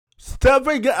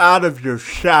Stepping out of your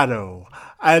shadow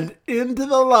and into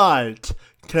the light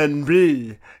can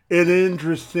be an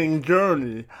interesting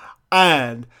journey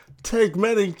and take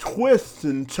many twists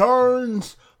and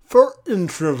turns for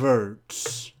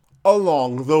introverts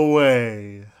along the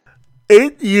way.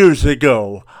 8 years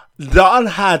ago, Don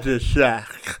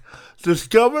Hadishak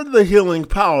discovered the healing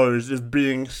powers of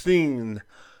being seen,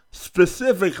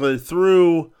 specifically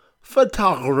through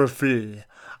photography,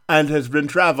 and has been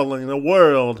traveling the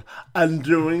world and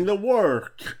doing the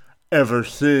work ever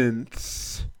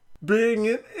since. Being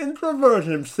an introvert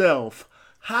himself,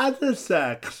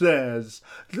 Hadishak says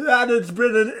that it's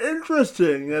been an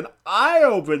interesting and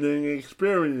eye-opening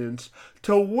experience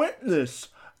to witness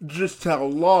just how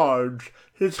large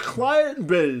his client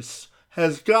base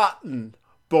has gotten,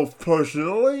 both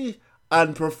personally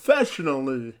and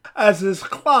professionally, as his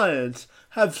clients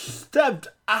have stepped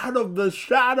out of the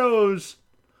shadows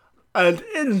and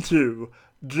into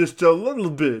just a little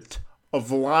bit of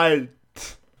light.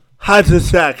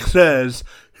 Hadishak says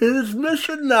his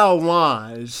mission now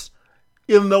lies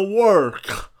in the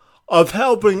work of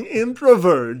helping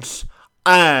introverts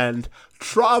and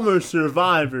trauma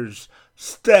survivors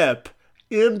step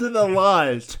into the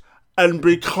light and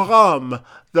become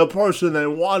the person they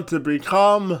want to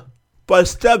become by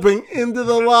stepping into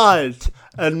the light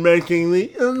and making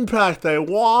the impact they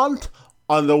want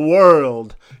on the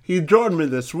world. He joined me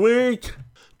this week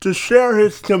to share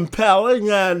his compelling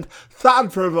and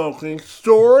thought-provoking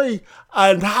story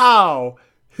and how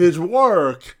his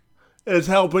work is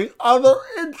helping other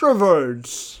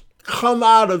introverts come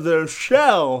out of their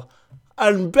shell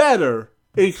and better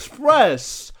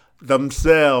express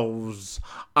themselves.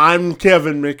 I'm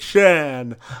Kevin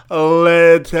McShann.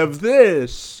 Let's have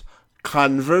this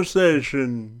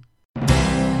conversation.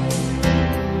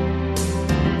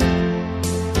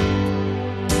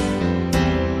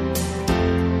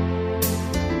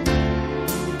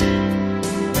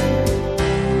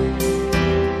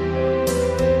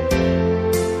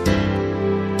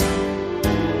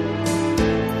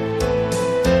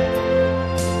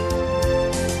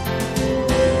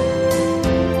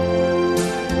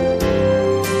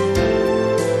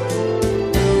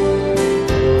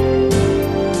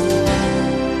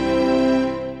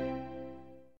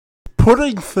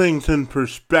 Putting things in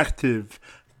perspective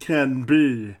can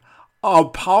be a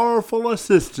powerful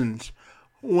assistant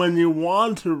when you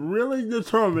want to really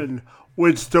determine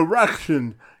which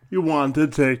direction you want to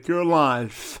take your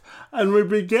life. And we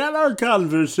began our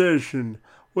conversation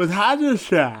with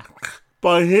Hadishak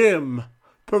by him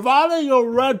providing a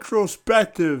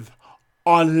retrospective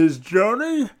on his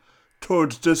journey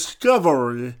towards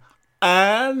discovery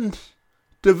and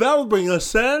developing a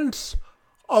sense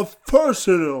of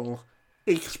personal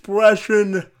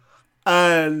expression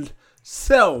and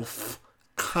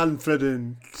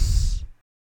self-confidence.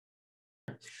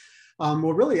 Well,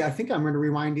 really, I think I'm going to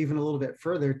rewind even a little bit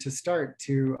further to start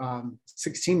to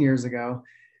 16 years ago.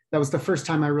 That was the first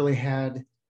time I really had,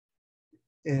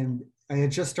 and I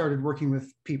had just started working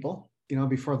with people. You know,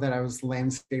 before that, I was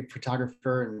landscape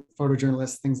photographer and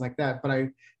photojournalist, things like that. But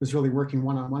I was really working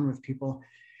one-on-one with people.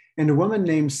 And a woman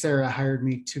named Sarah hired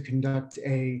me to conduct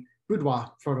a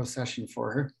boudoir photo session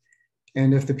for her.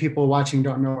 And if the people watching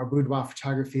don't know what boudoir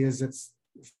photography is, it's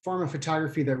a form of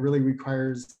photography that really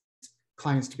requires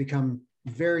clients to become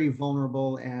very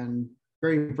vulnerable and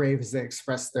very brave as they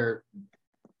express their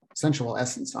sensual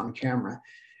essence on camera.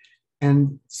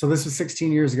 And so this was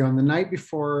 16 years ago. And the night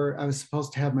before I was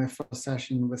supposed to have my photo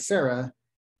session with Sarah,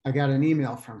 I got an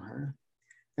email from her.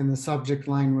 And the subject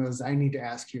line was, "I need to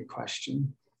ask you a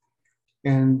question."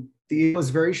 And the email was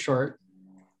very short.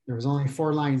 There was only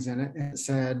 4 lines in it. And it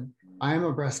said, "I am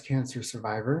a breast cancer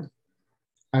survivor.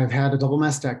 I've had a double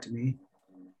mastectomy.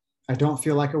 I don't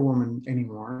feel like a woman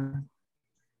anymore.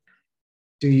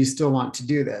 Do you still want to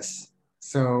do this?"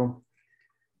 So,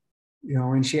 you know,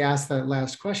 when she asked that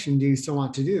last question, "Do you still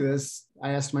want to do this?" I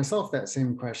asked myself that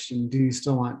same question. Do you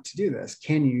still want to do this?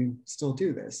 Can you still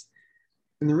do this?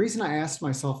 And the reason I asked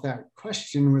myself that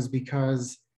question was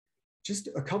because just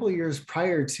a couple of years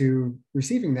prior to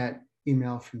receiving that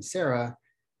email from Sarah,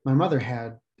 my mother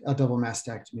had a double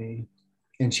mastectomy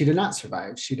and she did not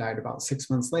survive. She died about 6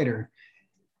 months later.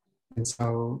 And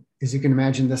so, as you can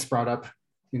imagine, this brought up,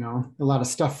 you know, a lot of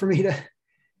stuff for me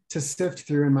to sift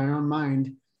through in my own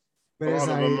mind. But a lot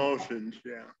of emotions,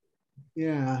 yeah.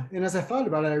 Yeah. And as I thought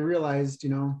about it, I realized, you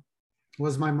know,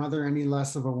 was my mother any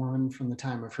less of a woman from the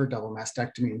time of her double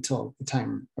mastectomy until the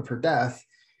time of her death?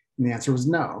 And the answer was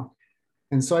no.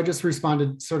 And so I just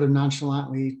responded sort of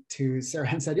nonchalantly to Sarah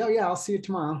and said, "Oh yeah, I'll see you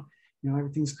tomorrow. You know,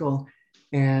 everything's cool."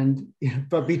 And,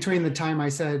 but between the time I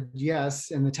said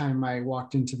yes and the time I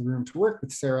walked into the room to work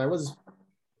with Sarah, I was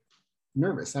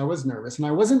nervous. And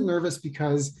I wasn't nervous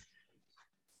because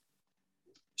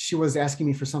she was asking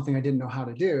me for something I didn't know how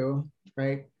to do,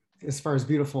 right? As far as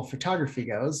beautiful photography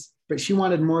goes, but she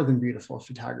wanted more than beautiful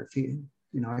photography.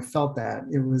 I felt that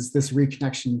it was this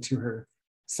reconnection to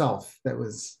herself that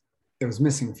was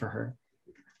missing for her.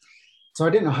 So I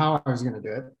didn't know how I was going to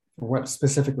do it, or what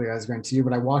specifically I was going to do,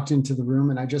 but I walked into the room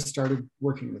and I just started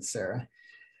working with Sarah.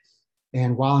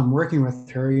 And while I'm working with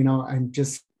her, I'm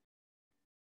just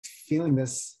feeling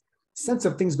this sense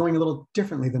of things going a little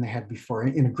differently than I had before,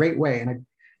 in a great way. And I'm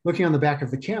looking on the back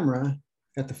of the camera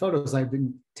at the photos I've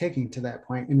been taking to that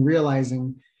point and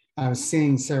realizing I was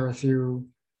seeing Sarah through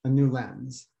a new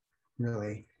lens,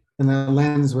 really. And the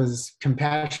lens was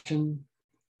compassion,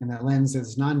 and that lens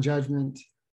is non-judgment.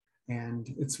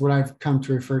 And it's what I've come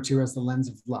to refer to as the lens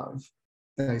of love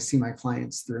that I see my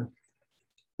clients through.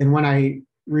 And when I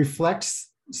reflect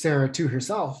Sarah to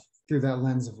herself through that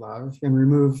lens of love and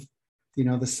remove,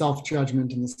 the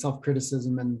self-judgment and the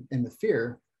self-criticism and the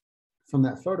fear from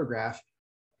that photograph,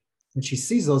 when she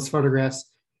sees those photographs,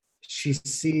 she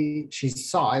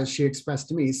saw, as she expressed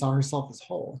to me, saw herself as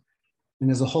whole and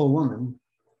as a whole woman.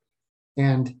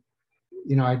 And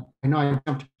I know I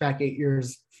jumped back 8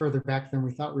 years further back than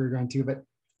we thought we were going to, but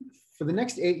for the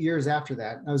next 8 years after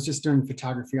that, I was just doing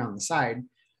photography on the side.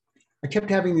 I kept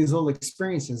having these little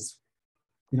experiences,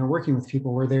 working with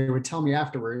people where they would tell me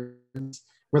afterwards,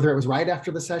 whether it was right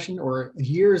after the session or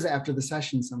years after the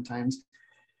session sometimes,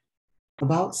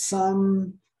 about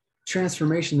some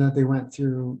transformation that they went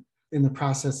through in the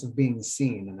process of being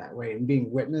seen in that way and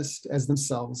being witnessed as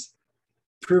themselves,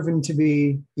 proven to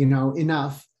be,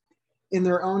 enough in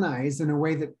their own eyes in a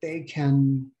way that they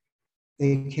can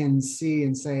see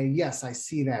and say, yes, I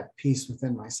see that piece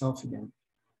within myself again.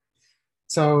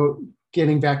 So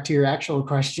getting back to your actual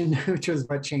question, which was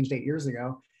what changed 8 years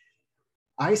ago,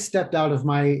 I stepped out of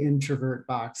my introvert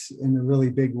box in a really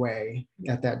big way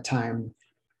at that time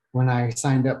when I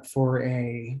signed up for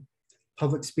a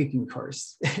public speaking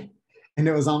course. And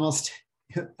I was almost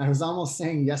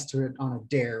saying yes to it on a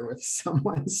dare with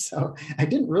someone. So I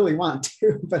didn't really want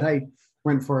to, but I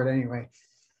went for it anyway.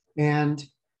 And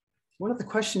one of the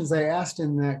questions I asked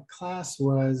in that class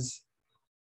was,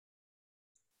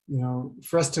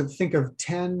 for us to think of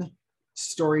 10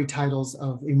 story titles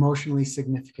of emotionally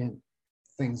significant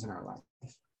things in our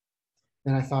life.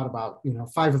 And I thought about,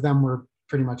 5 of them were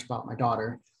pretty much about my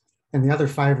daughter. And the other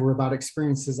 5 were about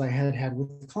experiences I had had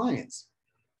with clients.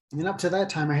 And up to that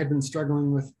time, I had been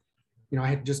struggling with, I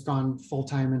had just gone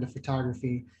full-time into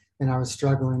photography, and I was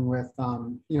struggling with,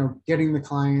 getting the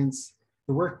clients.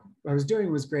 The work I was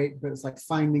doing was great, but it's like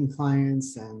finding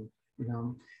clients and,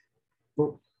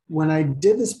 but when I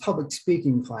did this public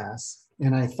speaking class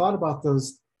and I thought about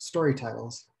those story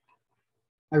titles,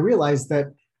 I realized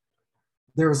that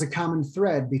there was a common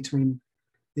thread between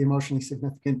the emotionally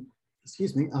significant,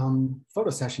 photo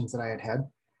sessions that I had had.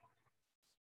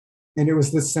 And it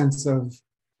was this sense of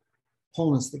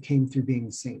wholeness that came through being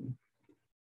seen.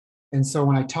 And so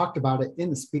when I talked about it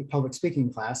in the public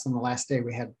speaking class, on the last day,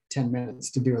 we had 10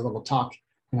 minutes to do a little talk.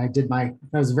 And I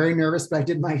was very nervous, but I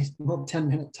did my little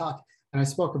 10-minute talk. And I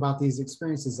spoke about these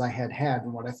experiences I had had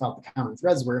and what I thought the common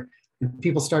threads were. And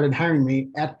people started hiring me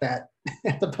at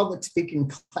the public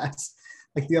speaking class,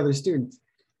 like the other students.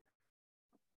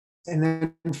 And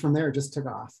then from there, it just took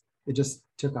off. It just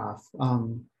took off.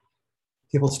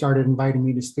 People started inviting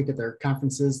me to speak at their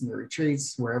conferences and their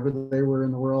retreats, wherever they were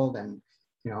in the world. And,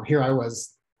 here I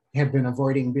had been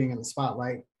avoiding being in the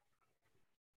spotlight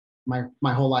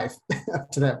my whole life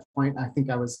up to that point.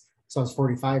 I was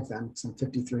 45 then, because I'm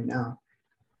 53 now.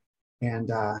 And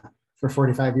for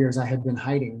 45 years, I had been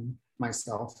hiding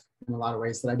myself in a lot of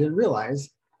ways that I didn't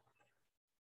realize.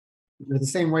 They're the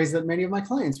same ways that many of my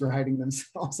clients were hiding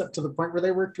themselves up to the point where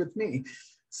they worked with me.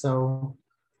 So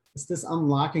it's this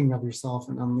unlocking of yourself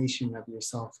and unleashing of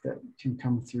yourself that can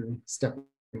come through stepping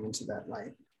into that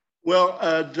light. Well,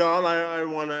 Don, I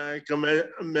want to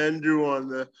commend you on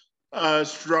the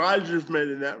strides you've made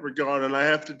in that regard. And I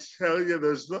have to tell you,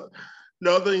 there's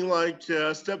nothing like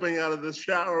stepping out of the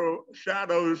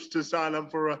shadows to sign up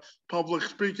for a public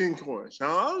speaking course,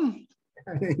 huh?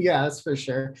 Yeah, that's for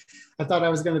sure. I thought I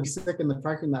was going to be sick in the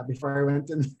parking lot before I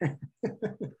went in there.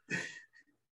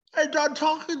 Hey, Don,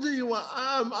 talking to you,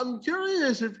 I'm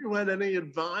curious if you had any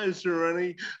advice or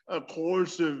any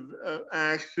course of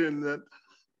action that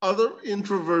other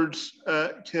introverts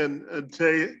can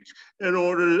take in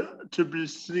order to be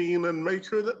seen and make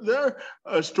sure that their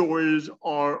stories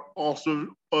are also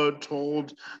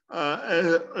told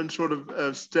and sort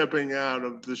of stepping out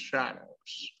of the shadows.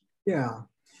 Yeah.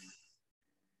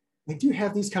 I do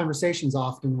have these conversations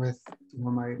often with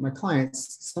my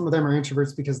clients. Some of them are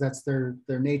introverts because that's their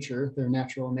nature, their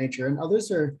natural nature, and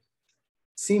others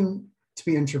seem to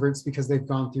be introverts because they've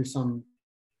gone through some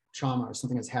trauma or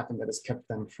something has happened that has kept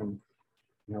them from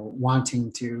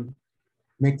wanting to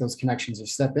make those connections or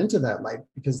step into that light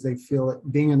because they feel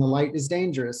that being in the light is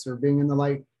dangerous or being in the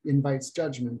light invites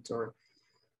judgment or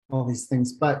all these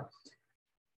things. But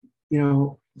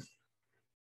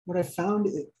what I found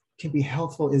it can be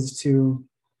helpful is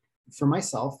for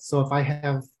myself. So if I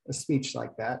have a speech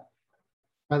like that,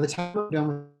 by the time I'm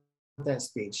done with that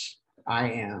speech, I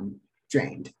am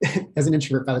drained as an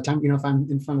introvert. By the time, if I'm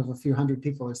in front of a few hundred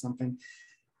people or something.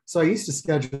 So I used to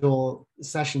schedule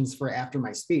sessions for after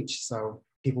my speech. So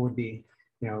people would be,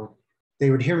 they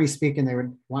would hear me speak and they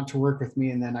would want to work with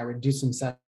me. And then I would do some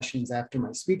sessions after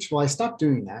my speech. Well, I stopped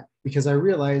doing that because I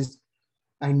realized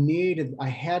I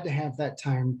had to have that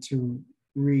time to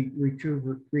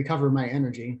recover my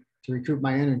energy, to recoup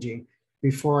my energy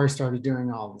before I started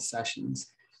doing all the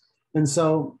sessions. And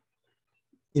so,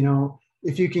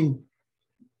 if you can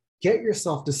get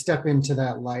yourself to step into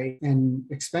that light and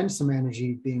expend some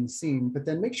energy being seen, but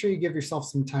then make sure you give yourself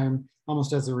some time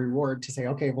almost as a reward to say,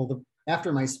 okay, well,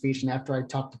 after my speech and after I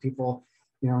talk to people,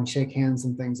 and shake hands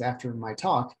and things after my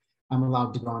talk, I'm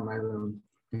allowed to go in my room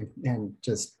and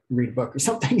just read a book or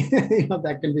something.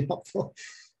 That can be helpful.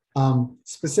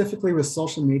 Specifically with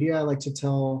social media, I like to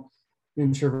tell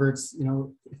introverts,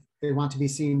 if they want to be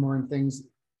seen more in things,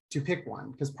 to pick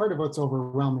one, because part of what's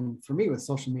overwhelming for me with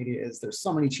social media is there's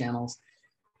so many channels,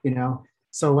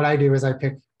 So what I do is I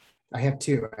have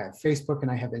two. I have Facebook and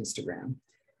I have Instagram,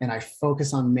 and I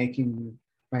focus on making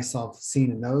myself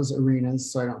seen in those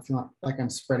arenas so I don't feel like I'm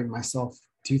spreading myself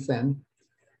too thin.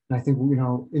 And I think,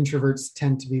 introverts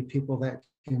tend to be people that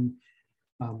can,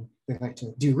 they like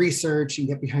to do research and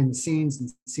get behind the scenes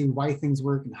and see why things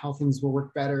work and how things will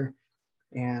work better,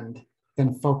 and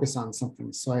then focus on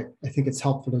something. So I think it's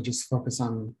helpful to just focus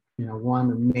on, one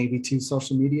or maybe two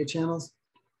social media channels.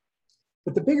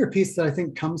 But the bigger piece that I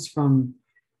think comes from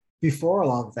before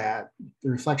all of that, the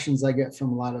reflections I get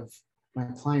from a lot of my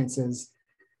clients is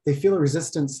they feel a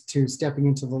resistance to stepping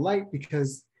into the light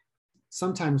because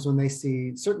sometimes when they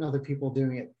see certain other people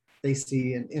doing it, they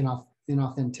see an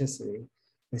inauthenticity.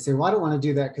 They say, well, I don't want to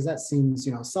do that because that seems,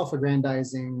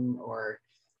 self-aggrandizing, or,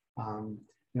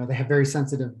 they have very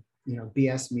sensitive,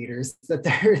 BS meters that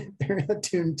they're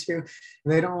attuned to, and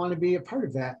they don't want to be a part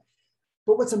of that.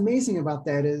 But what's amazing about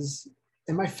that is,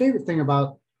 and my favorite thing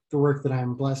about the work that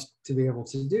I'm blessed to be able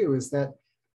to do, is that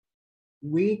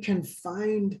we can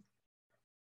find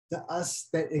the us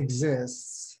that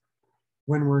exists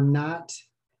when we're not,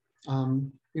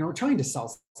 trying to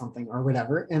sell something or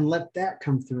whatever, and let that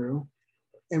come through.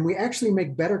 And we actually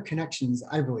make better connections,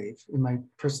 I believe, in my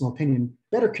personal opinion,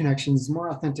 better connections, more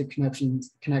authentic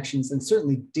connections, and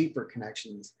certainly deeper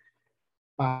connections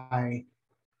by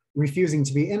refusing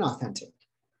to be inauthentic.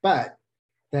 But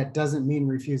that doesn't mean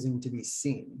refusing to be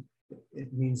seen.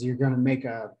 It means you're going to make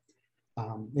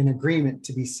an agreement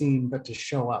to be seen, but to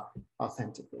show up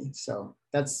authentically. So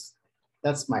that's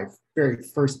my very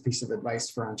first piece of advice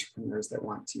for entrepreneurs that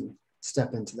want to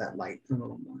step into that light a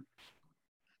little more.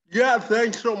 Yeah,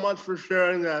 thanks so much for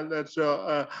sharing that. That's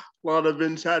a lot of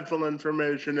insightful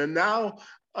information. And now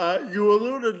you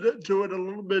alluded to it a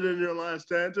little bit in your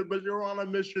last answer, but you're on a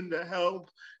mission to help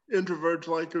introverts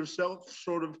like yourself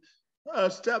sort of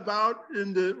step out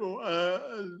of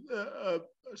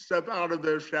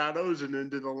their shadows and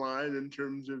into the light in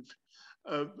terms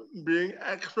of being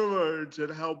extroverts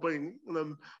and helping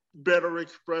them better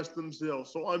express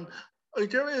themselves. So I'm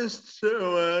curious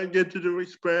to get you to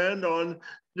expand on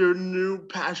your new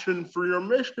passion for your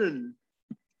mission.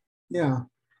 Yeah.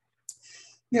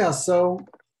 So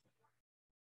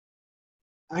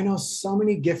I know so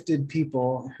many gifted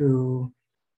people who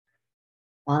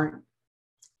aren't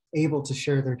able to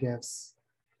share their gifts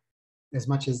as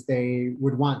much as they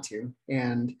would want to.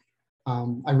 And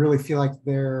I really feel like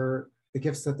the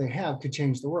gifts that they have could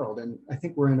change the world. And I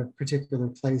think we're in a particular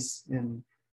place in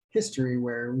history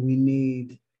where we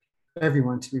need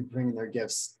everyone to be bringing their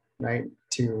gifts, right,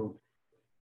 to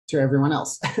everyone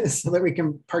else so that we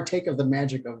can partake of the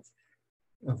magic of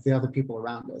the other people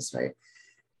around us, right?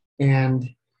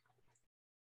 And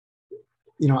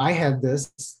I had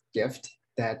this gift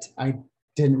that I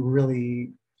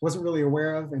wasn't really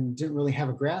aware of and didn't really have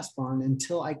a grasp on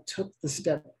until I took the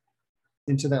step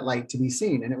into that light to be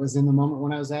seen. And it was in the moment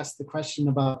when I was asked the question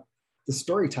about the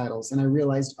story titles, and I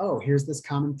realized, oh, here's this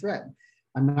common thread.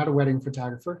 I'm not a wedding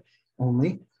photographer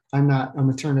only. I'm not a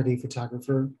maternity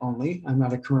photographer only. I'm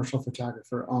not a commercial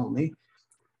photographer only.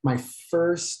 My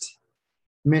first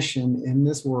mission in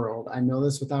this world, I know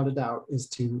this without a doubt, is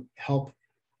to help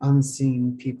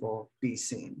unseen people be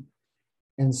seen.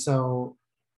 And so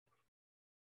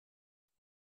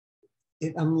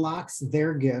it unlocks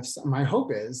their gifts. My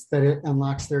hope is that it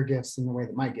unlocks their gifts in the way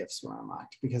that my gifts were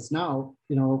unlocked, because now,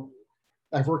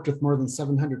 I've worked with more than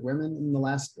 700 women in the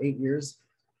last 8 years,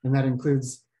 and that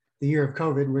includes the year of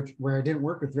COVID, where I didn't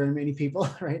work with very many people,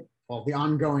 right? Well, the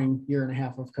ongoing year and a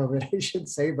half of COVID, I should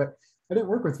say, but I didn't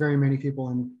work with very many people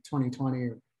in 2020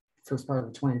 or first part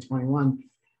of 2021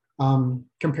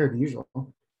 compared to usual.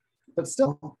 But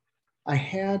still, I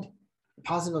had a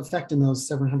positive effect in those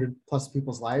 700 plus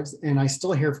people's lives. And I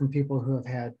still hear from people who have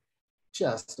had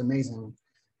just amazing,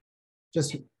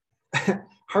 just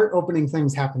heart-opening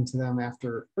things happen to them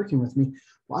after working with me.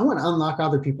 Well, I want to unlock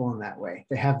other people in that way.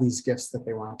 They have these gifts that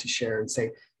they want to share and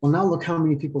say, well, now look how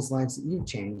many people's lives that you've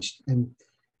changed. And,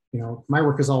 my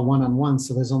work is all one-on-one,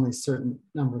 so there's only a certain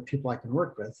number of people I can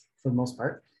work with for the most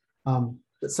part.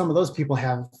 But some of those people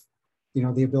have,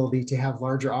 the ability to have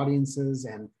larger audiences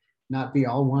and not be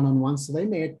all one-on-one. So they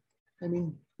may,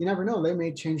 you never know, they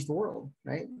may change the world,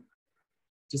 right?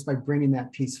 Just by bringing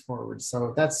that piece forward.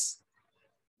 So that's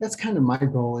kind of my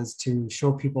goal, is to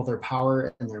show people their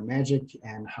power and their magic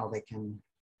and how they can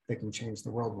change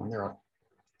the world when they're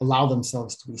allow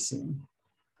themselves to be seen.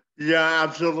 Yeah,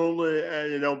 absolutely.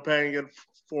 Paying it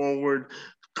forward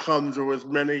comes with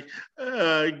many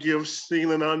gifts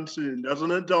seen and unseen,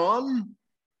 doesn't it, Don?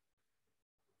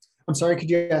 I'm sorry, could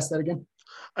you ask that again?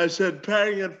 I said,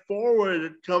 paying it forward,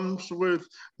 it comes with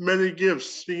many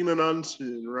gifts seen and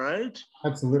unseen, right?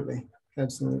 Absolutely.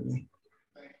 Absolutely.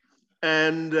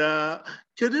 And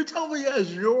can you tell me,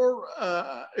 as your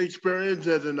experience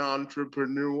as an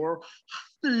entrepreneur,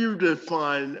 how do you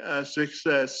define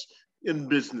success in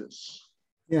business?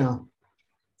 Yeah.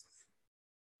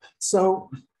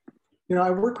 So, I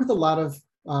work with a lot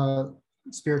of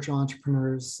spiritual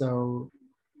entrepreneurs. So,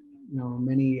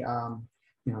 many,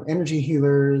 energy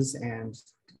healers and,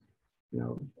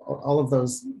 all of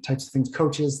those types of things,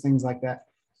 coaches, things like that.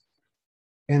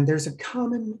 And there's a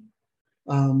common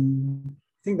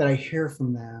thing that I hear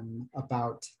from them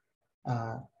about,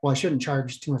 well, I shouldn't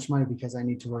charge too much money because I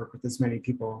need to work with as many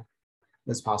people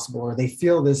as possible, or they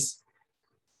feel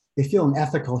an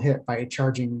ethical hit by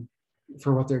charging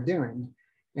for what they're doing.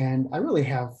 And I really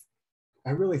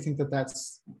think that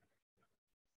that's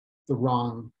the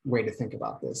wrong way to think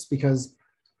about this, because,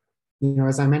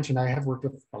 as I mentioned, I have worked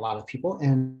with a lot of people,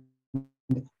 and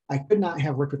I could not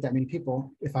have worked with that many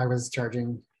people if I was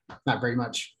charging not very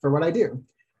much for what I do.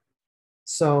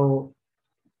 So,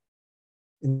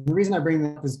 and the reason I bring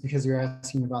that up is because you're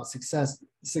asking about success.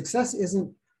 Success isn't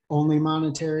only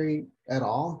monetary at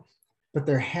all, but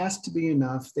there has to be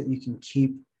enough that you can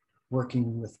keep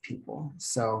working with people.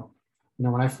 So,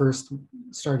 when I first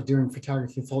started doing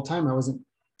photography full time, I wasn't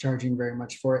charging very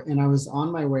much for it. And I was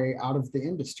on my way out of the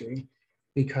industry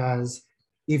because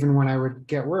even when I would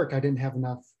get work, I didn't have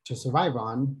enough to survive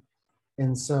on.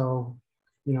 And so,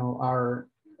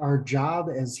 our job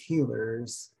as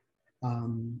healers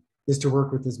is to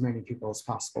work with as many people as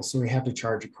possible. So we have to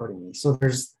charge accordingly. So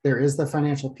there is the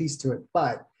financial piece to it,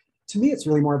 but to me, it's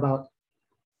really more about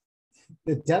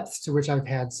the depths to which I've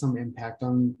had some impact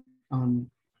on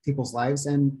people's lives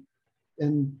and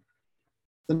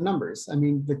the numbers. I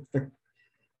mean,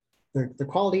 the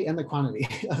quality and the quantity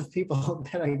of people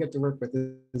that I get to work with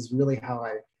is really how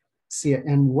I see it,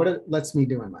 and what it lets me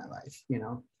do in my life.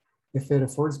 If it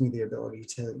affords me the ability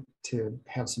to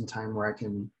have some time where I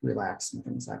can relax and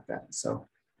things like that. So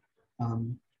it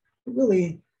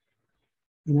really,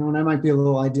 and I might be a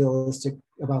little idealistic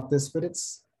about this, but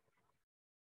it's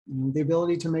the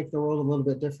ability to make the world a little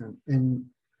bit different. And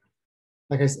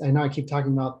like I know I keep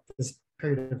talking about this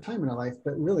period of time in our life,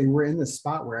 but really we're in this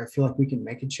spot where I feel like we can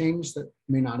make a change that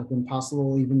may not have been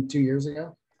possible even 2 years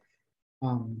ago.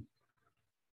 And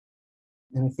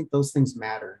I think those things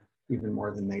matter even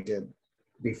more than they did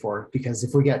before, because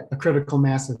if we get a critical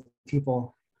mass of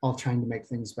people all trying to make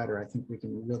things better, I think we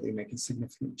can really make a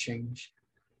significant change.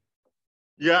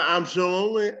 Yeah,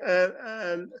 absolutely.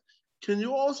 And Can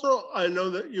you also, I know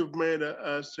that you've made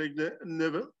a significant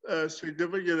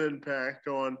impact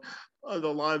on the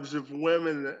lives of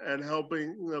women and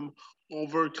helping them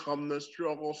overcome the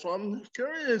struggle. So I'm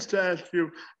curious to ask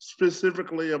you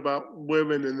specifically about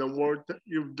women and the work that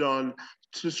you've done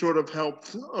to sort of help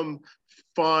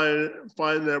find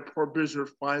their purpose or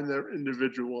find their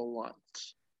individual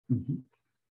lives. Mhm.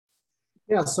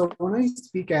 Yeah, so when I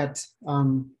speak at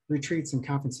retreats and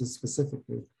conferences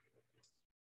specifically,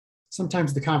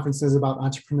 sometimes the conference is about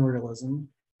entrepreneurialism.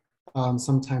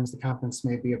 Sometimes the conference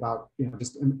may be about,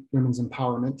 just women's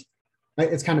empowerment.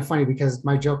 It's kind of funny because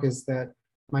my joke is that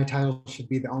my title should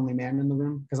be the only man in the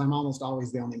room, because I'm almost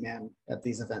always the only man at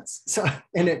these events. So,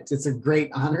 and it's a great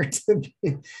honor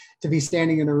to be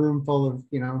standing in a room full of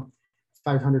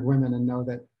 500 women and know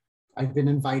that I've been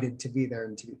invited to be there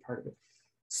and to be part of it.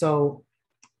 So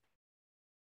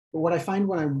what I find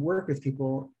when I work with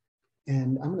people,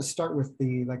 and I'm going to start with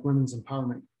the women's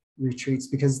empowerment retreats,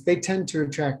 because they tend to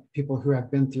attract people who have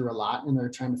been through a lot and they're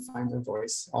trying to find their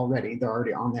voice already. They're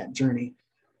already on that journey.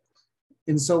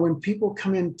 And so when people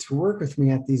come in to work with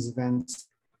me at these events,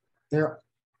 they're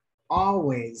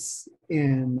always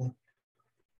in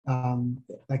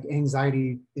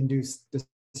anxiety induced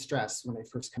distress when they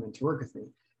first come in to work with me.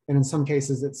 And in some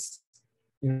cases it's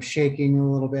shaking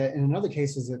a little bit, and in other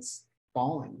cases it's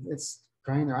bawling, it's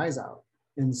crying their eyes out.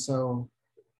 And so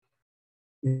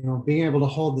being able to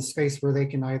hold the space where they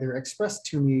can either express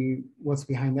to me what's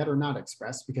behind that or not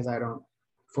express, because I don't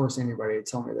force anybody to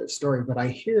tell me their story, but I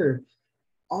hear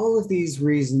all of these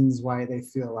reasons why they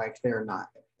feel like they're not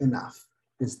enough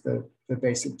is the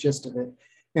basic gist of it.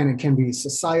 And it can be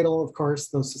societal, of course,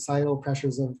 those societal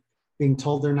pressures of being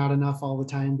told they're not enough all the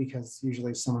time, because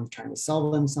usually someone's trying to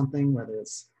sell them something, whether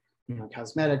it's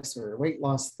cosmetics or a weight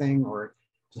loss thing, or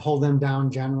to hold them down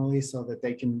generally so that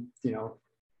they can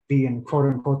be in quote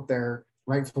unquote their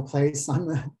rightful place on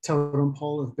the totem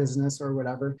pole of business or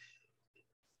whatever.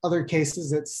 Other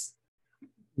cases it's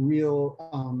real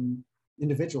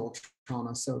individual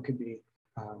trauma. So it could be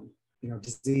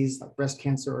disease like breast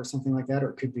cancer or something like that,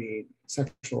 or it could be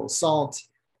sexual assault.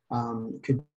 It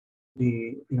could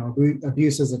be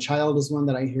abuse as a child is one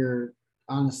that I hear,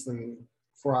 honestly,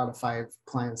 4 out of 5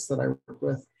 clients that I work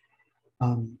with.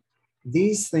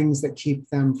 These things that keep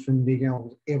them from being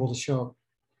able to show up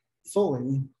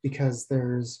fully, because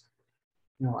there's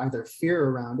either fear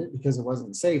around it because it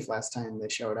wasn't safe last time they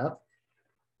showed up,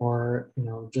 or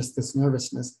just this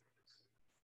nervousness.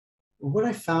 What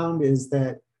I found is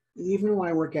that even when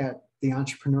I work at the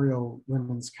entrepreneurial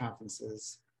women's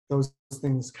conferences, those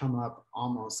things come up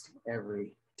almost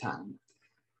every time.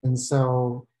 And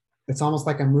so it's almost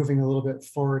like I'm moving a little bit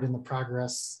forward in the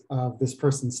progress of this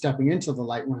person stepping into the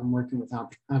light when I'm working with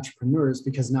entrepreneurs,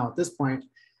 because now at this point,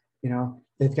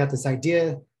 they've got this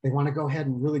idea, they want to go ahead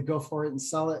and really go for it and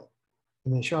sell it.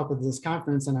 And they show up at this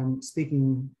conference and I'm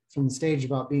speaking from the stage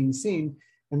about being seen.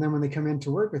 And then when they come in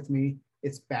to work with me,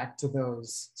 it's back to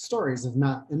those stories of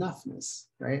not enoughness,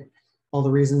 right? All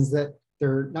the reasons that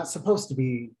they're not supposed to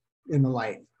be in the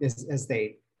light as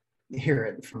they hear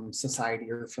it from society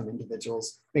or from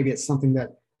individuals. Maybe it's something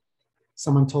that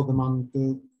someone told them on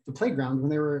the playground when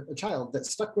they were a child that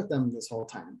stuck with them this whole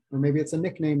time. Or maybe it's a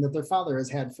nickname that their father has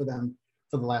had for them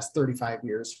for the last 35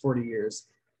 years, 40 years,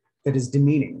 that is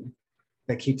demeaning,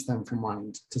 that keeps them from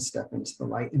wanting to step into the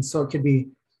light. And so it could be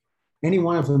any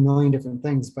one of a million different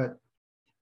things, but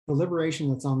the liberation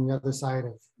that's on the other side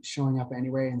of showing up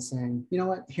anyway and saying, you know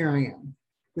what, here I am.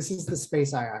 This is the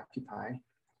space I occupy.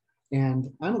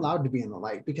 And I'm allowed to be in the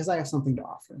light because I have something to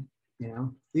offer,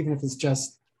 even if it's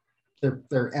just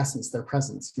their essence, their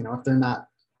presence, if they're not,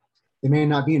 they may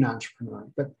not be an entrepreneur,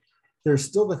 but there's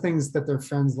still the things that their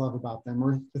friends love about them,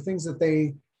 or the things that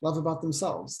they love about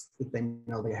themselves that they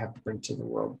know they have to bring to the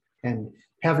world. And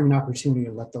having an opportunity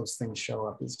to let those things show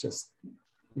up is just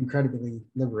incredibly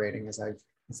liberating, as I've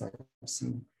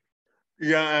seen.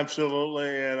 Yeah,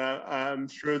 absolutely. And I'm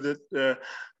sure that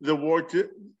the work that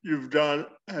you've done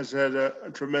has had a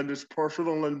tremendous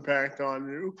personal impact on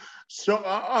you. So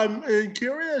I'm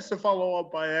curious to follow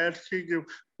up by asking you,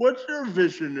 what's your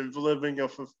vision of living a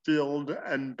fulfilled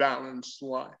and balanced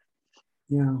life?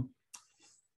 Yeah.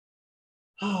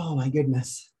 Oh, my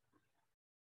goodness.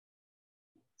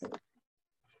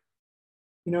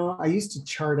 I used to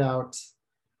chart out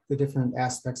the different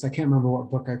aspects. I can't remember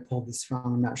what book I pulled this from.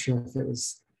 I'm not sure if it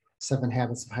was 7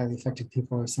 Habits of Highly Effective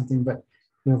People or something, but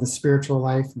the spiritual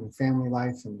life and the family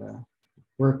life and the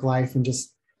work life, and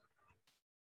just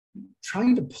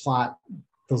trying to plot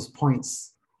those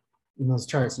points in those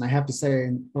charts. And I have to say,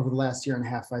 over the last year and a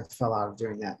half, I fell out of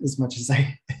doing that as much as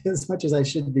I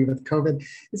should be with COVID.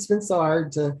 It's been so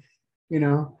hard to You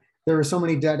know, there were so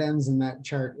many dead ends in that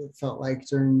chart. It felt like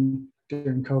during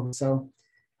COVID. So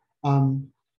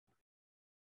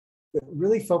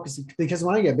really focusing, because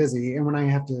when I get busy and when I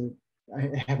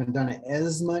haven't done it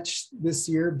as much this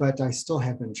year, but I still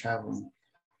have been traveling,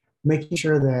 making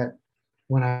sure that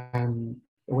when I'm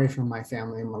away from my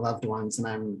family and my loved ones and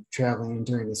I'm traveling and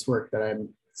doing this work, that I'm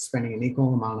spending an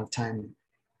equal amount of time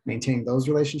maintaining those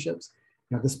relationships.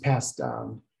 You know, this past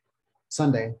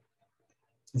Sunday,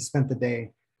 I spent the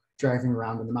day driving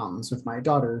around in the mountains with my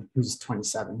daughter, who's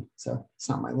 27. So it's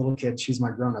not my little kid, she's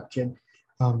my grown-up kid.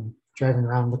 Driving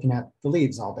around looking at the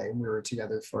leaves all day. We were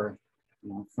together for,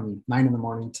 from 9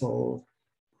 a.m. till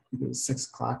it was 6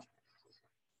 o'clock.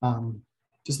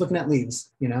 Just looking at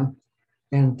leaves,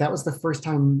 and that was the first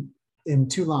time in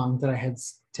too long that I had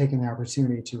taken the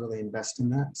opportunity to really invest in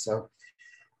that. So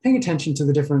paying attention to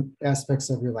the different aspects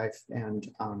of your life and,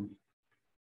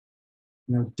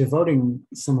 devoting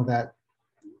some of that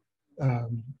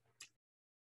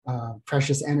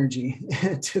precious energy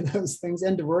to those things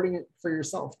and devoting it for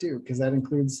yourself too, because that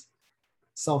includes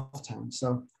self-time.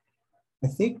 So I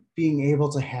think being able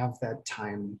to have that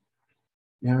time,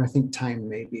 I think time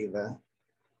may be the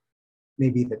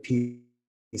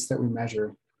piece that we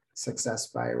measure success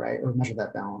by, right? Or measure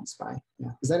that balance by.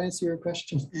 Yeah. Does that answer your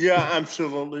question? Yeah,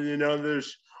 absolutely.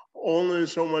 There's only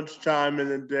so much time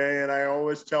in a day, and I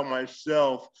always tell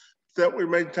myself that we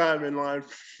make time in life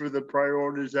for the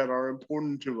priorities that are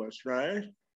important to us, right?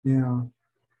 Yeah.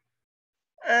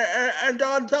 And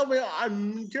Don, tell me,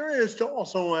 I'm curious to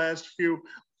also ask you,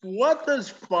 what does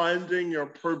finding your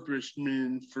purpose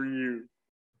mean for you?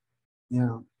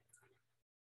 Yeah.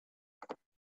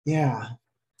 Yeah.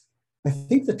 I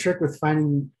think the trick with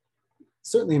finding,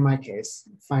 certainly in my case,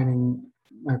 finding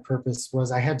my purpose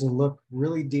was I had to look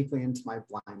really deeply into my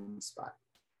blind spot.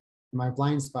 My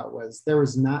blind spot was there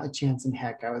was not a chance in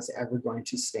heck I was ever going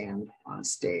to stand on a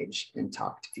stage and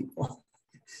talk to people.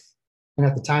 And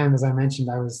at the time, as I mentioned,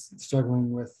 I was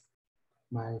struggling with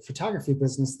my photography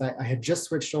business that I had just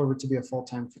switched over to be a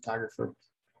full-time photographer.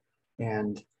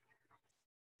 And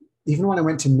even when I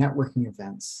went to networking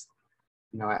events,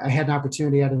 I had an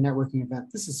opportunity at a networking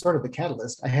event. This is sort of the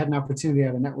catalyst. I had an opportunity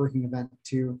at a networking event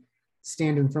to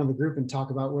stand in front of the group and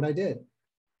talk about what I did.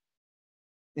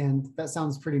 And that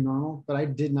sounds pretty normal, but I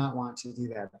did not want to do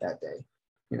that day.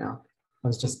 I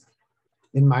was just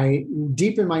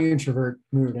deep in my introvert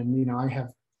mood. And, I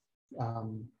have,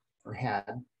 or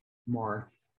had more,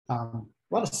 a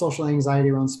lot of social anxiety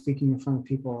around speaking in front of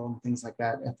people and things like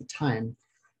that at the time.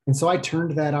 And so I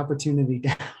turned that opportunity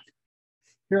down.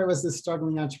 Here I was, this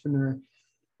struggling entrepreneur.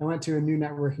 I went to a new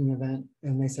networking event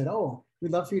and they said, "Oh,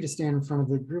 we'd love for you to stand in front of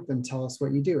the group and tell us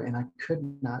what you do." And I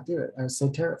could not do it. I was so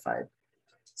terrified.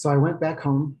 So I went back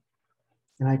home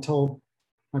and I told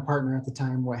my partner at the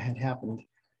time what had happened.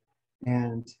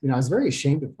 And, I was very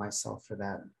ashamed of myself for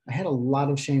that. I had a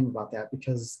lot of shame about that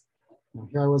because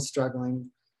here I was struggling.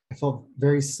 I felt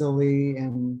very silly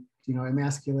and,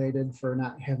 emasculated for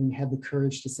not having had the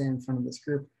courage to stand in front of this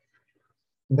group.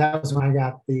 And that was when I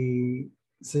got the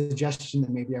suggestion that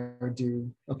maybe I would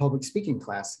do a public speaking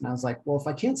class. And I was like, well, if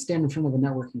I can't stand in front of a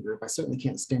networking group, I certainly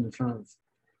can't stand in front of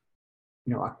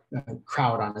a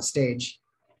crowd on a stage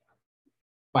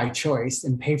by choice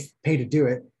and pay to do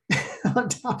it. On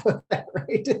top of that,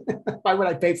 right? Why would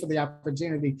I pay for the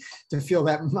opportunity to feel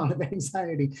that amount of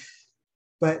anxiety?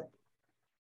 But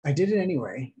I did it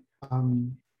anyway,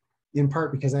 in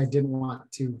part because I didn't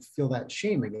want to feel that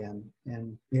shame again.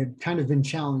 And it had kind of been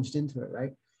challenged into it,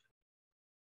 right?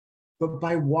 But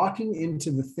by walking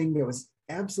into the thing that was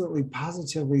absolutely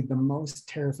positively the most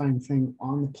terrifying thing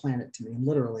on the planet to me,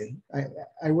 literally,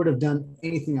 I would have done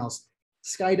anything else.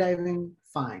 Skydiving,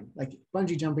 fine. Like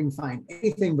bungee jumping, fine.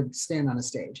 Anything but stand on a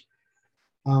stage.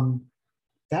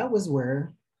 That was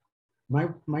where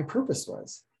my purpose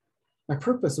was. My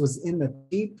purpose was in the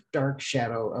deep, dark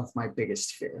shadow of my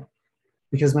biggest fear,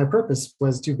 because my purpose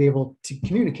was to be able to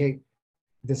communicate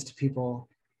this to people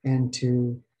and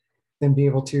to then be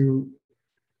able to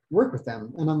work with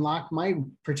them and unlock my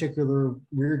particular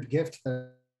weird gift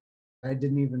that I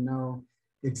didn't even know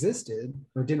existed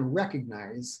or didn't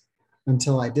recognize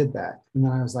until I did that. And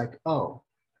then I was like, oh,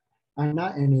 I'm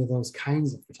not any of those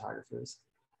kinds of photographers.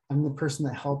 I'm the person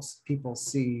that helps people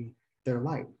see their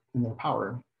light and their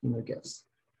power and their gifts.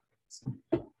 So.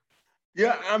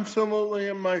 Yeah, absolutely.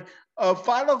 And my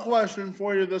final question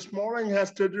for you this morning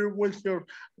has to do with your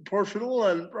personal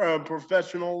and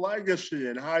professional legacy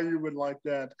and how you would like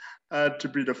that to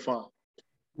be defined.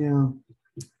 Yeah.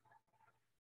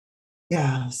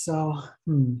 Yeah. So,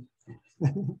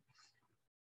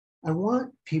 I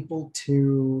want people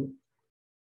to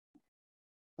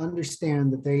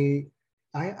understand that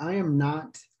I am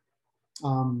not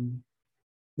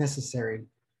necessary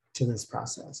to this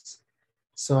process.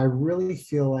 So I really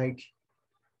feel like,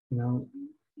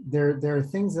 there are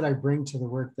things that I bring to the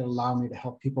work that allow me to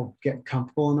help people get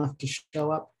comfortable enough to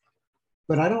show up,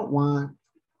 but I don't want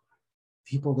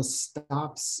people to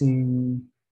stop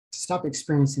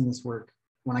experiencing this work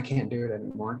when I can't do it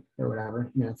anymore or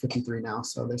whatever. I'm 53 now,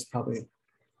 so there's probably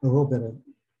a little bit of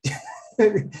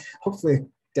hopefully a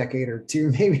decade or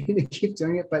two maybe to keep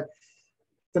doing it, but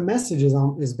the message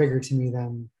is bigger to me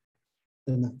than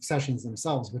the sessions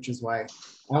themselves, which is why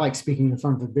I like speaking in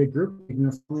front of a big group,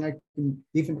 even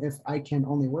if I can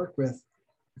only work with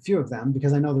a few of them,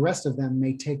 because I know the rest of them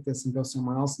may take this and go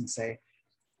somewhere else and say,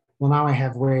 well, now I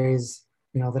have ways,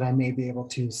 that I may be able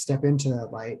to step into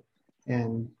that light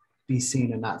and be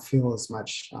seen and not feel as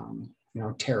much,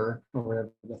 terror or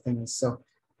whatever the thing is. So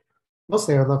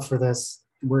mostly I'd love for this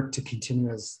work to continue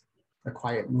as a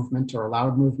quiet movement or a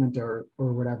loud movement or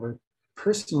whatever.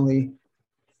 Personally,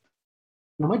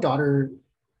 my daughter,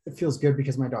 it feels good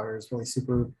because my daughter is really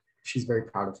she's very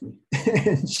proud of me.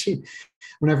 And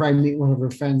whenever I meet one of her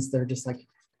friends, they're just like,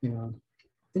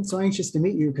 I'm so anxious to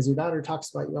meet you because your daughter talks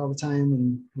about you all the time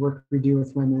and work we do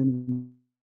with women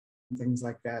and things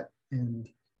like that. And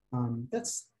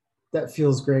that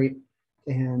feels great,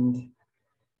 and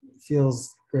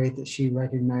feels great that she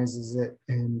recognizes it.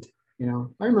 And,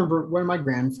 I remember when my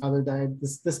grandfather died,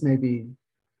 this may be,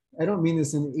 I don't mean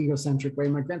this in an egocentric way.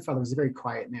 My grandfather was a very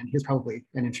quiet man. He was probably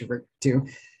an introvert too.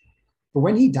 But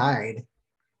when he died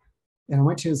and I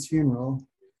went to his funeral,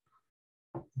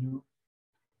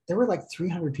 there were like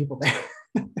 300 people there.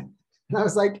 And I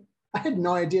was like, I had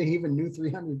no idea he even knew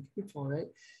 300 people, right?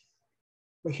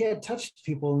 But he had touched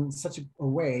people in such a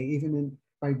way, even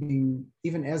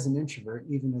as an introvert,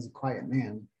 even as a quiet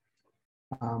man.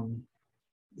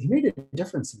 He made a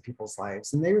difference in people's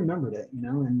lives, and they remembered it,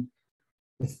 and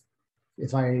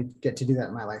if I get to do that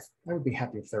in my life, I would be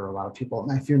happy if there were a lot of people at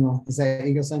my funeral. Is that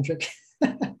egocentric?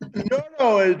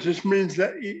 No, it just means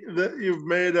that you've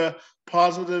made a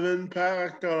positive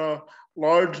impact on a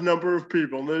large number of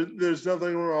people. There's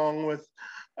nothing wrong with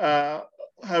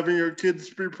having your kids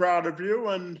be proud of you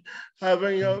and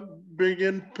having a big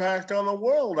impact on the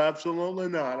world. Absolutely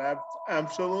not.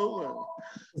 Absolutely.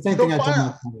 The same thing I told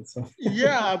my parents. So.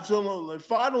 Yeah, absolutely.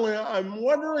 Finally, I'm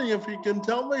wondering if you can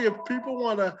tell me if people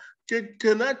want to get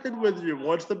connected with you,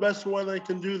 what's the best way they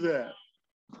can do that?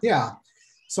 Yeah.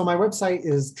 So my website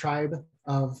is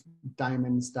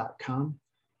tribeofdiamonds.com.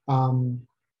 You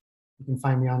can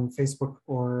find me on Facebook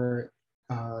or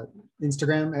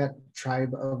Instagram at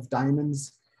Tribe of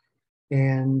Diamonds.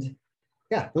 And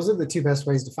yeah, those are the two best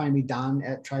ways to find me. Don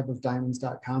at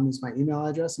tribeofdiamonds.com is my email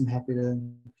address. I'm happy to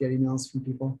get emails from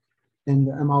people. And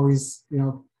I'm always,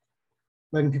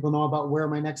 letting people know about where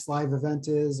my next live event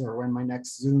is or when my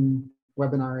next Zoom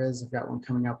webinar is. I've got one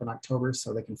coming up in October,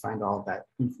 so they can find all of that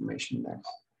information there.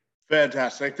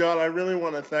 Fantastic. Don, I really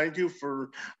want to thank you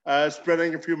for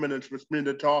spending a few minutes with me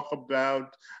to talk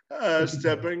about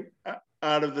stepping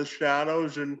out of the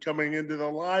shadows and coming into the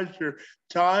light. Your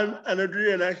time,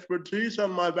 energy, and expertise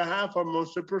on my behalf are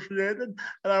most appreciated.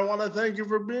 And I want to thank you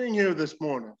for being here this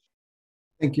morning.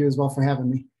 Thank you as well for having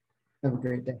me. Have a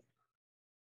great day.